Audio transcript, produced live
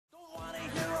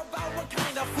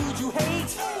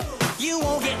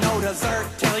dessert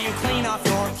till you clean off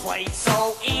your plate.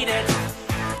 So eat it.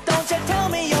 Don't you tell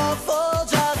me you're full,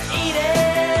 just eat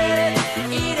it.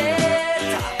 Eat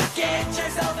it. Get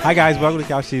yourself Hi guys, welcome to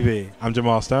Couch TV. I'm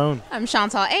Jamal Stone. I'm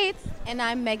Chantal Eighth. And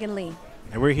I'm Megan Lee.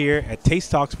 And we're here at Taste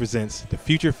Talks Presents the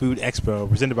Future Food Expo,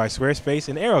 presented by Squarespace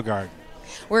and AeroGuard.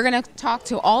 We're going to talk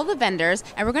to all the vendors,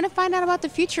 and we're going to find out about the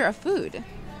future of food.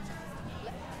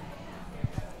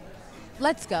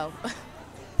 Let's go.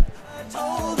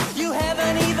 You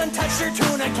haven't even touched your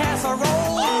tuna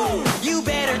casserole. You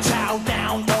better chow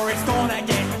down or it's gonna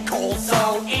get cold,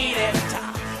 so eat it.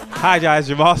 Hi guys,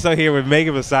 Jamal Stone here with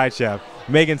Megan with SideChef.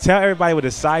 Megan, tell everybody what the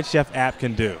SideChef app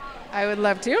can do. I would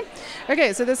love to.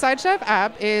 Okay, so the SideChef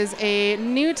app is a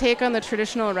new take on the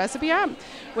traditional recipe app,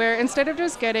 where instead of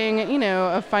just getting,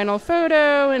 a final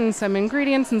photo and some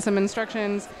ingredients and some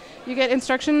instructions, you get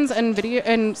instructions and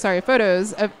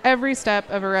photos of every step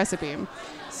of a recipe.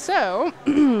 So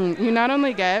you not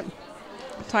only get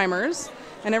timers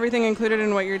and everything included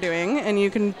in what you're doing, and you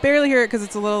can barely hear it because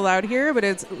it's a little loud here, but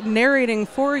it's narrating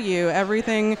for you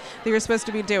everything that you're supposed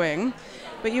to be doing.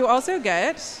 But you also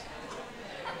get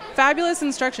fabulous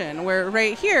instruction, where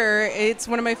right here, it's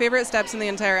one of my favorite steps in the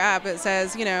entire app. It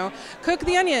says, cook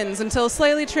the onions until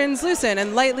slightly translucent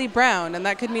and lightly brown. And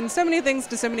that could mean so many things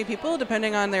to so many people,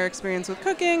 depending on their experience with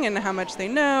cooking and how much they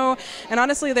know, and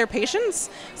honestly, their patience.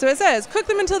 So it says, cook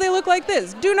them until they look like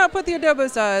this. Do not put the adobo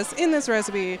sauce in this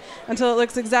recipe until it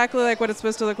looks exactly like what it's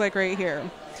supposed to look like right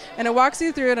here. And it walks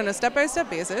you through it on a step-by-step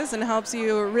basis and helps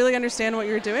you really understand what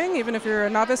you're doing, even if you're a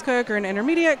novice cook or an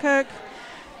intermediate cook.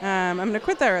 I'm going to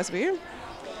quit that recipe.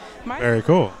 Very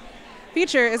cool.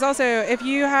 Feature is also, if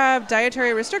you have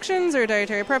dietary restrictions or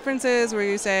dietary preferences where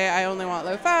you say, I only want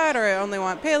low fat, or I only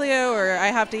want paleo, or I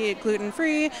have to eat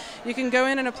gluten-free, you can go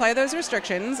in and apply those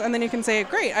restrictions, and then you can say,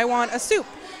 great, I want a soup.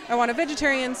 I want a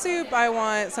vegetarian soup. I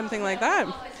want something like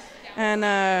that.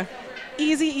 And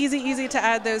easy to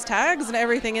add those tags, and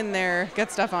everything in there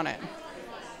gets stuff on it.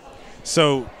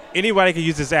 So anybody can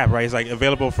use this app, right? It's like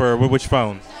available for which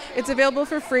phone? It's available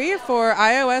for free for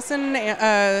iOS and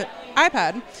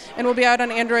iPad, and will be out on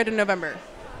Android in November.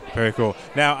 Very cool.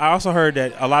 Now, I also heard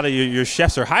that a lot of your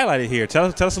chefs are highlighted here. Tell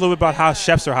us a little bit about how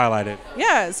chefs are highlighted.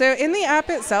 Yeah, so in the app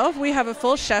itself, we have a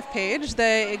full chef page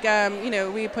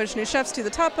that, we push new chefs to the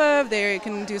top of. They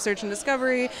can do search and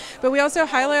discovery. But we also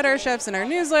highlight our chefs in our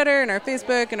newsletter, and our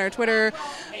Facebook, and our Twitter.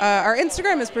 Our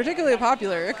Instagram is particularly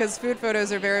popular because food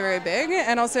photos are very, very big.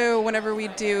 And also, whenever we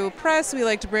do press, we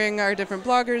like to bring our different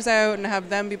bloggers out and have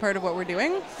them be part of what we're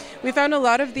doing. We found a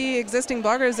lot of the existing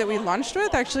bloggers that we launched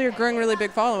with actually are growing really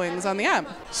big followings on the app.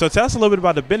 So tell us a little bit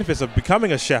about the benefits of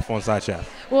becoming a chef on SideChef.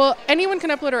 Well, anyone can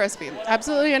upload a recipe.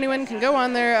 Absolutely anyone can go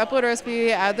on there, upload a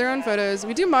recipe, add their own photos.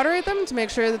 We do moderate them to make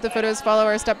sure that the photos follow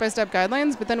our step-by-step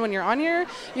guidelines, but then when you're on here,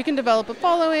 you can develop a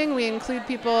following. We include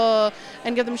people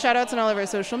and give them shout-outs on all of our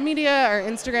social media. Our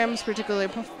Instagram is particularly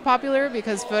popular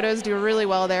because photos do really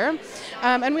well there.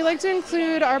 And we like to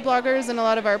include our bloggers in a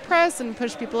lot of our press and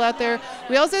push people out there.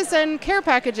 We also send care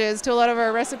packages to a lot of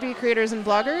our recipe creators and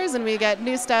bloggers, and we get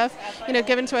new stuff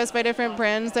given to us by different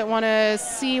brands that want to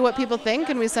see what people think,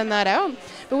 and we send that out.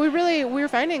 But we're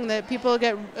finding that people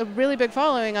get a really big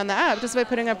following on the app just by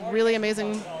putting up really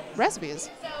amazing recipes.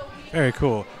 Very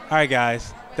cool. All right,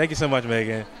 guys. Thank you so much,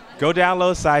 Megan. Go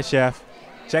download SideChef.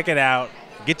 Check it out.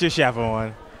 Get your chef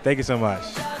on. Thank you so much.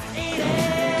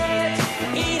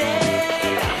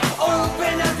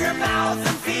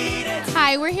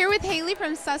 Hi, we're here with Haley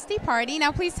from Susty Party.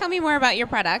 Now, please tell me more about your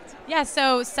product. Yeah,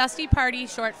 so Susty Party,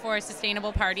 short for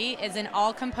Sustainable Party, is an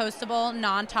all-compostable,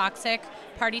 non-toxic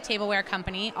party tableware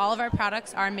company. All of our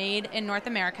products are made in North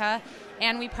America,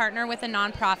 and we partner with a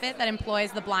nonprofit that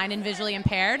employs the blind and visually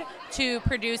impaired to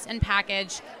produce and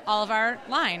package all of our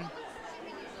line.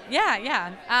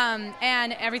 Yeah.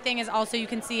 And everything is also, you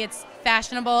can see it's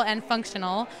fashionable and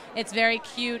functional. It's very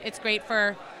cute. It's great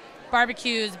for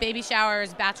barbecues, baby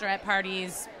showers, bachelorette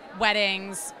parties,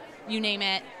 weddings, you name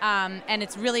it. And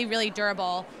it's really, really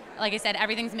durable. Like I said,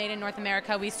 everything's made in North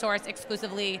America. We source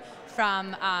exclusively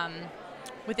from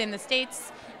within the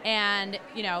States. And,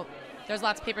 there's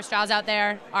lots of paper straws out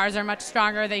there. Ours are much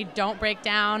stronger. They don't break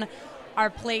down. Our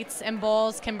plates and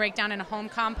bowls can break down in a home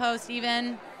compost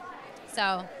even.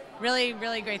 So really,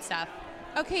 really great stuff.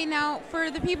 Okay, now for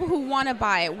the people who want to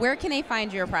buy it, where can they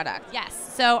find your product?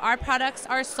 Yes, so our products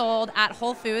are sold at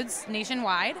Whole Foods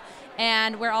nationwide,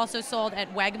 and we're also sold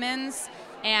at Wegmans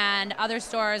and other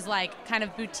stores like kind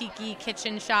of boutique-y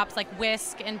kitchen shops like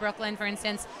Whisk in Brooklyn, for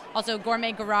instance. Also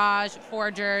Gourmet Garage,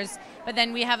 Foragers. But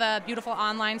then we have a beautiful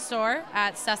online store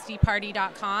at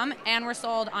sustyparty.com, and we're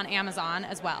sold on Amazon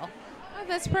as well. Oh,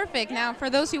 that's perfect. Now, for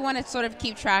those who want to sort of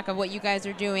keep track of what you guys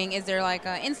are doing, is there like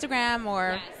an Instagram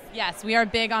or? Yes, we are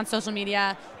big on social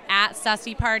media at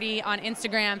Susty Party on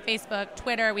Instagram, Facebook,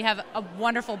 Twitter. We have a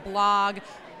wonderful blog,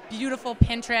 beautiful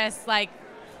Pinterest. Like,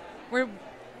 we're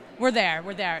there.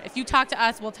 We're there. If you talk to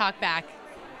us, we'll talk back.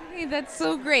 Okay, that's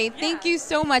so great. Thank you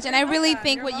so much. And I really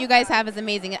think what you guys have is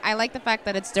amazing. I like the fact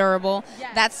that it's durable.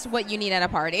 Yes. That's what you need at a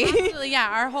party. Absolutely, yeah.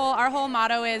 Our whole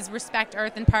motto is respect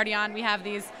Earth and party on. We have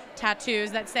these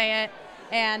tattoos that say it.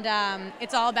 And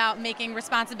it's all about making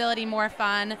responsibility more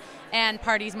fun and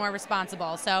parties more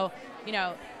responsible. So, you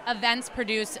know, events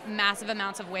produce massive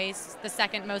amounts of waste, the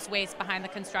second most waste behind the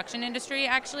construction industry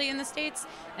actually in the States.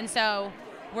 And so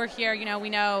we're here, you know, we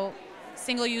know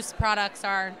single-use products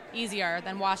are easier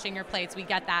than washing your plates. We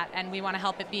get that, and we want to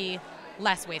help it be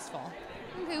less wasteful.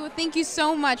 Okay, well, thank you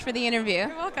so much for the interview.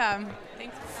 You're welcome.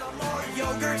 Thanks. Some more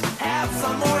yogurt, have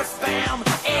some more Spam.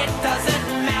 It doesn't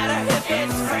matter if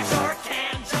it's fresh or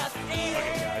canned, just eat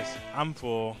it. Guys, I'm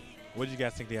full. What did you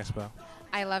guys think of the expo?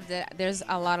 I loved it. There's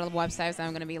a lot of websites that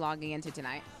I'm going to be logging into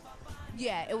tonight.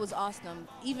 Yeah, it was awesome.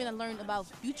 Even I learned about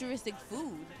futuristic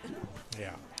food.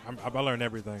 Yeah, I learned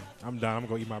everything. I'm done. I'm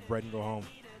going to eat my bread and go home.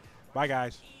 Bye,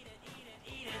 guys.